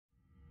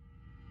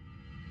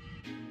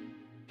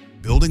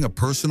Building a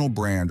personal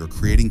brand or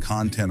creating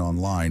content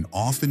online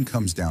often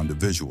comes down to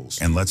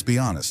visuals. And let's be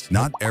honest,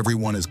 not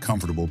everyone is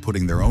comfortable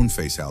putting their own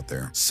face out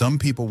there. Some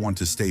people want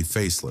to stay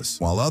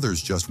faceless, while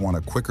others just want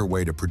a quicker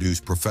way to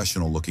produce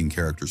professional-looking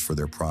characters for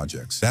their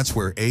projects. That's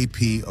where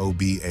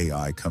Apob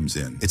AI comes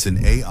in. It's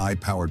an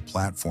AI-powered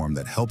platform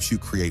that helps you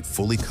create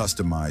fully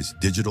customized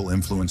digital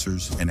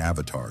influencers and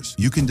avatars.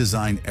 You can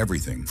design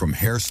everything from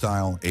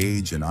hairstyle,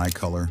 age, and eye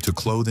color to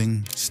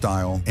clothing,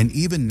 style, and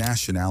even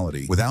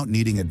nationality without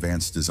needing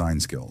advanced design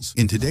skills.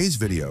 In today's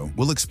video,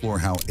 we'll explore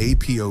how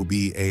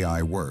Apob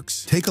AI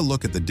works, take a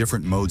look at the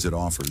different modes it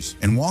offers,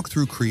 and walk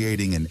through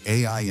creating an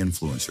AI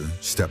influencer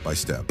step by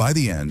step. By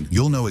the end,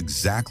 you'll know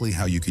exactly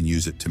how you can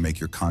use it to make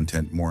your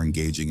content more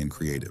engaging and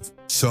creative.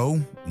 So,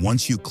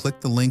 once you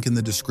click the link in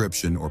the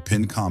description or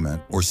pinned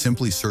comment, or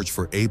simply search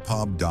for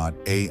Apob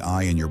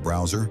AI in your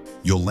browser,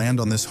 you'll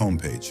land on this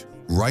homepage.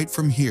 Right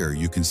from here,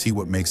 you can see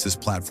what makes this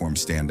platform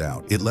stand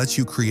out. It lets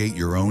you create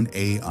your own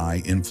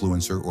AI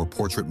influencer or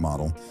portrait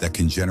model that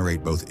can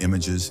generate both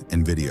images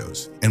and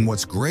videos. And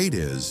what's great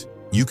is,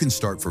 you can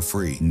start for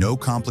free. No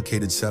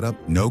complicated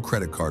setup, no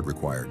credit card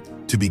required.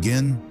 To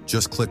begin,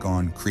 just click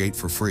on Create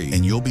for Free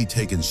and you'll be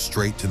taken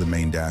straight to the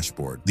main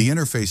dashboard. The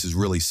interface is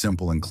really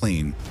simple and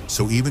clean,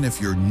 so even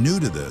if you're new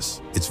to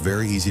this, it's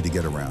very easy to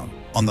get around.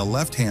 On the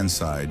left-hand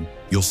side,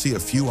 you'll see a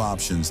few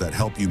options that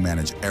help you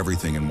manage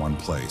everything in one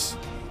place.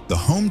 The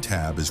Home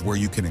tab is where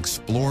you can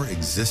explore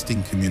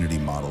existing community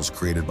models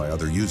created by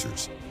other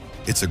users.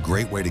 It's a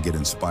great way to get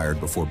inspired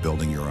before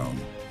building your own.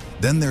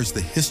 Then there's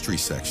the History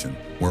section,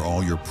 where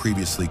all your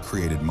previously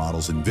created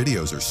models and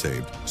videos are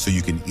saved, so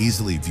you can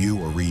easily view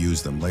or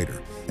reuse them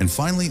later. And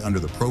finally, under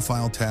the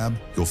Profile tab,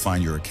 you'll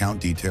find your account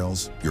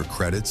details, your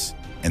credits,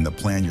 and the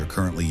plan you're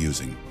currently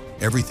using.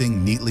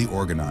 Everything neatly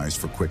organized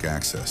for quick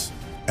access.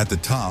 At the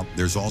top,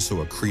 there's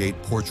also a Create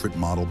Portrait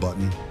Model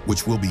button,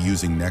 which we'll be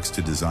using next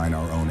to design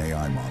our own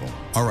AI model.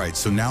 All right,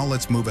 so now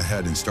let's move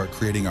ahead and start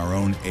creating our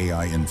own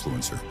AI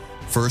influencer.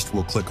 First,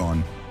 we'll click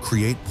on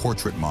Create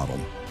Portrait Model.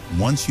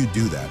 Once you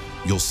do that,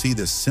 you'll see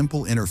this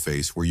simple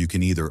interface where you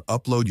can either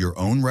upload your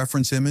own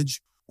reference image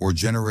or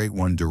generate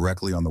one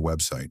directly on the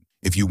website.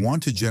 If you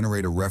want to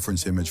generate a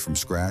reference image from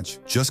scratch,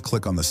 just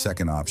click on the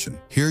second option.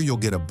 Here you'll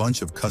get a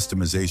bunch of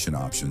customization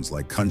options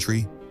like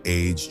country,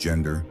 age,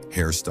 gender,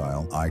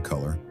 hairstyle, eye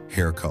color,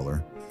 hair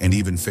color, and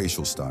even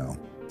facial style.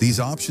 These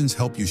options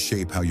help you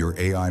shape how your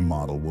AI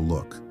model will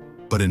look.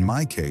 But in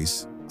my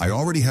case, I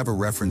already have a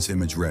reference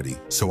image ready,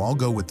 so I'll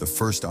go with the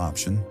first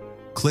option.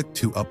 Click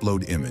to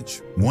Upload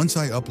Image. Once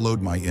I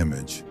upload my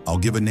image, I'll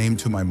give a name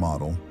to my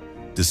model,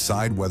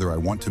 decide whether I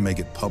want to make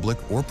it public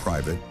or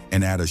private,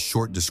 and add a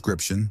short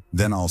description.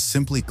 Then I'll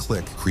simply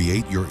click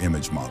Create Your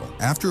Image Model.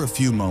 After a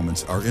few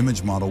moments, our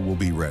image model will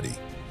be ready.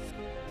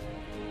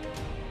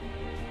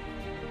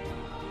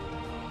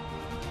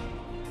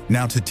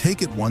 Now, to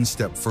take it one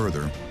step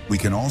further, we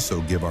can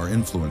also give our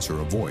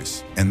influencer a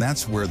voice, and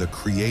that's where the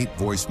Create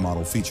Voice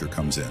Model feature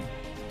comes in.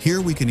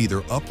 Here we can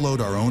either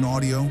upload our own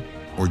audio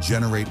or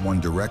generate one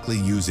directly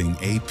using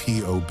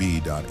Apob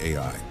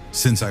AI.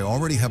 Since I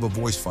already have a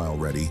voice file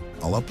ready,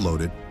 I'll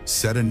upload it,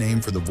 set a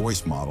name for the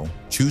voice model,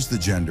 choose the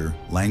gender,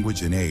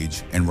 language, and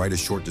age, and write a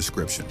short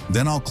description.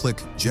 Then I'll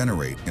click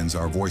Generate, and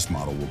our voice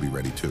model will be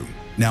ready too.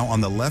 Now,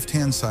 on the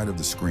left-hand side of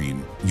the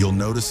screen, you'll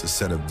notice a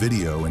set of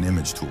video and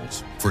image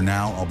tools. For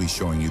now, I'll be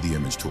showing you the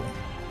image tool.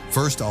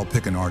 First, I'll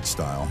pick an art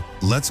style.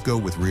 Let's go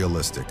with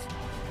realistic.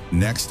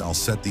 Next, I'll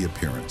set the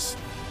appearance,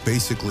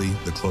 basically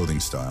the clothing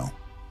style.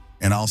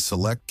 And I'll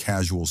select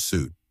casual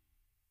suit.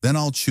 Then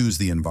I'll choose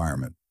the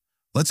environment.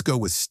 Let's go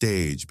with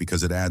stage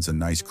because it adds a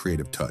nice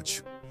creative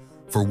touch.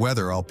 For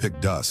weather, I'll pick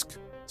dusk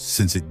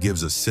since it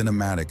gives a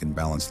cinematic and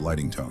balanced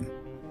lighting tone.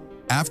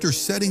 After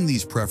setting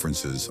these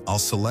preferences, I'll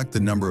select the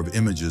number of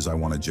images I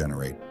want to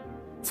generate.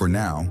 For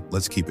now,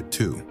 let's keep it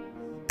 2.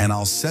 And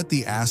I'll set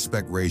the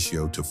aspect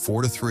ratio to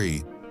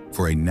 4:3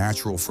 for a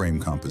natural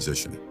frame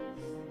composition.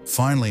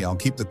 Finally, I'll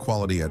keep the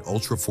quality at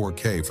Ultra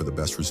 4K for the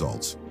best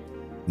results.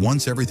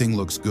 Once everything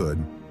looks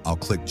good, I'll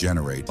click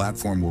Generate. The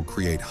platform will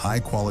create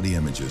high-quality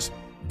images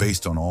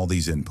based on all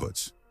these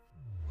inputs.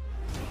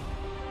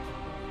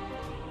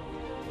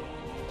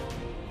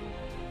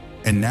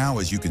 And now,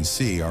 as you can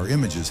see, our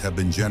images have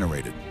been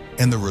generated,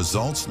 and the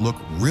results look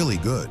really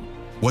good.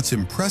 What's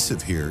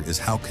impressive here is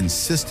how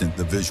consistent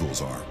the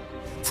visuals are.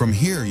 From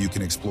here, you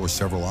can explore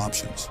several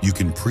options. You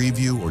can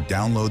preview or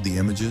download the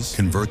images,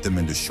 convert them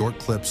into short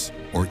clips,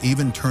 or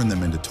even turn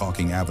them into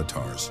talking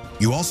avatars.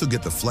 You also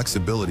get the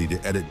flexibility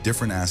to edit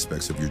different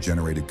aspects of your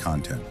generated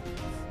content.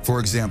 For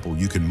example,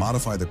 you can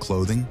modify the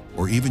clothing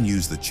or even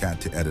use the chat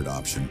to edit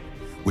option,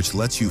 which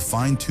lets you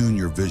fine-tune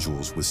your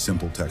visuals with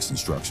simple text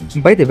instructions.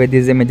 By the way,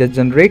 these images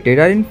generated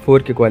are in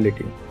 4K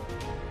quality.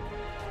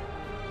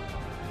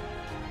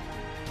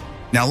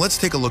 Now let's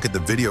take a look at the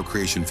video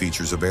creation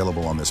features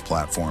available on this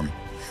platform,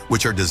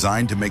 which are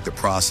designed to make the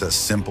process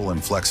simple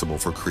and flexible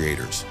for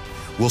creators.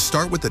 We'll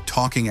start with the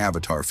Talking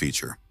Avatar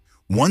feature.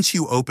 Once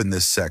you open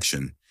this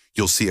section,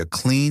 you'll see a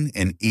clean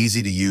and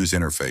easy-to-use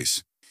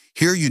interface.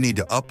 Here you need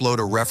to upload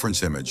a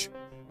reference image,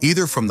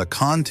 either from the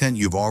content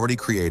you've already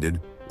created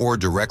or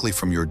directly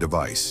from your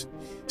device.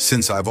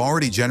 Since I've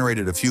already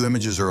generated a few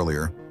images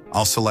earlier,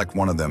 I'll select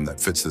one of them that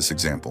fits this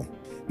example.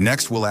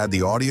 Next, we'll add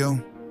the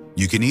audio.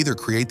 You can either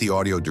create the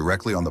audio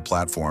directly on the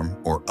platform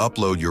or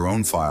upload your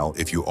own file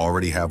if you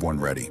already have one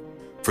ready.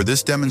 For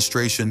this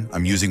demonstration,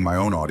 I'm using my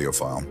own audio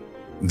file.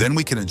 Then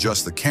we can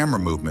adjust the camera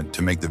movement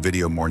to make the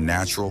video more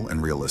natural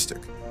and realistic.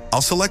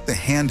 I'll select the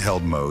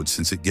handheld mode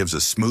since it gives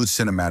a smooth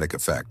cinematic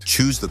effect.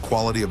 Choose the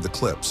quality of the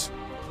clips.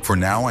 For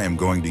now, I am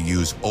going to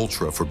use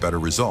Ultra for better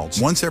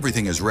results. Once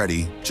everything is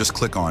ready, just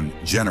click on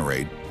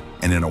Generate,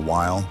 and in a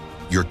while,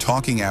 your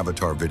talking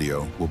avatar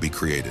video will be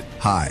created.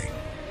 Hi,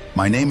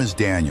 my name is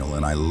Daniel,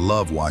 and I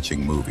love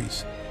watching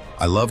movies.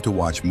 I love to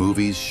watch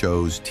movies,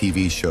 shows,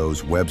 TV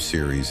shows, web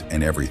series,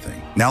 and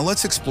everything. Now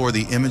let's explore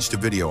the image to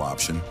video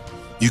option.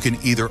 You can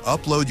either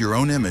upload your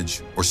own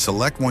image or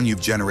select one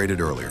you've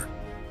generated earlier.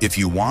 If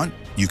you want,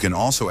 you can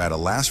also add a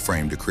last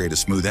frame to create a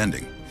smooth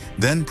ending.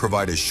 Then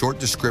provide a short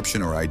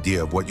description or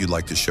idea of what you'd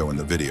like to show in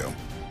the video.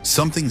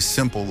 Something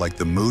simple like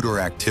the mood or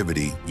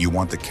activity you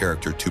want the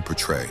character to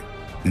portray.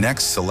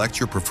 Next, select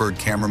your preferred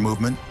camera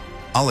movement.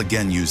 I'll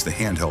again use the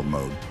handheld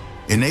mode.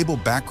 Enable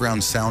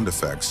background sound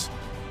effects.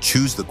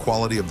 Choose the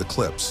quality of the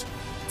clips.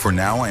 For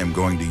now, I am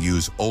going to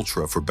use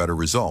Ultra for better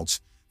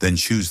results, then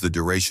choose the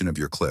duration of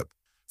your clip.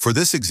 For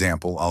this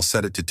example, I'll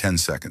set it to 10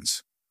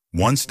 seconds.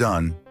 Once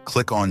done,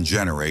 click on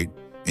Generate,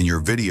 and your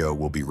video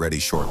will be ready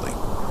shortly.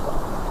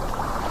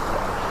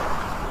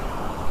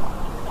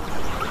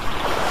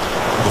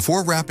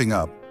 Before wrapping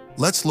up,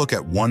 let's look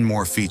at one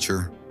more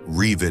feature,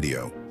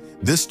 Revideo.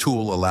 This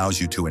tool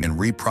allows you to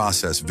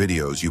reprocess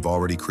videos you've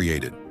already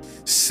created.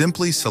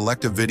 Simply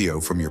select a video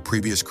from your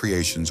previous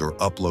creations or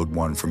upload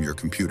one from your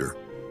computer.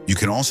 You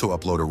can also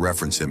upload a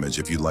reference image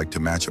if you'd like to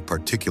match a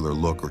particular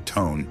look or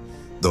tone,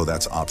 though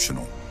that's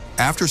optional.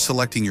 After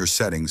selecting your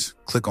settings,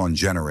 click on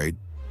Generate,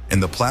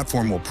 and the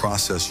platform will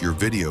process your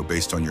video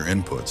based on your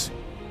inputs,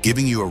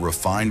 giving you a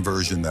refined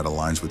version that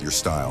aligns with your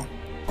style.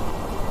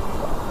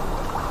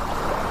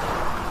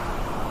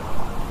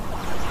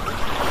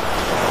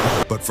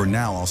 But for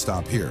now, I'll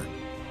stop here.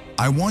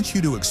 I want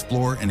you to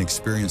explore and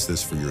experience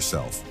this for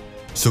yourself.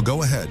 So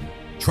go ahead,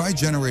 try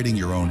generating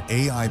your own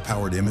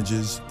AI-powered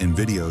images and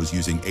videos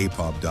using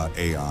Apob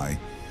AI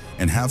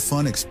and have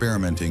fun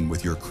experimenting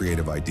with your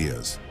creative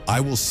ideas. I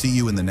will see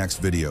you in the next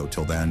video.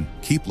 Till then,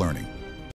 keep learning.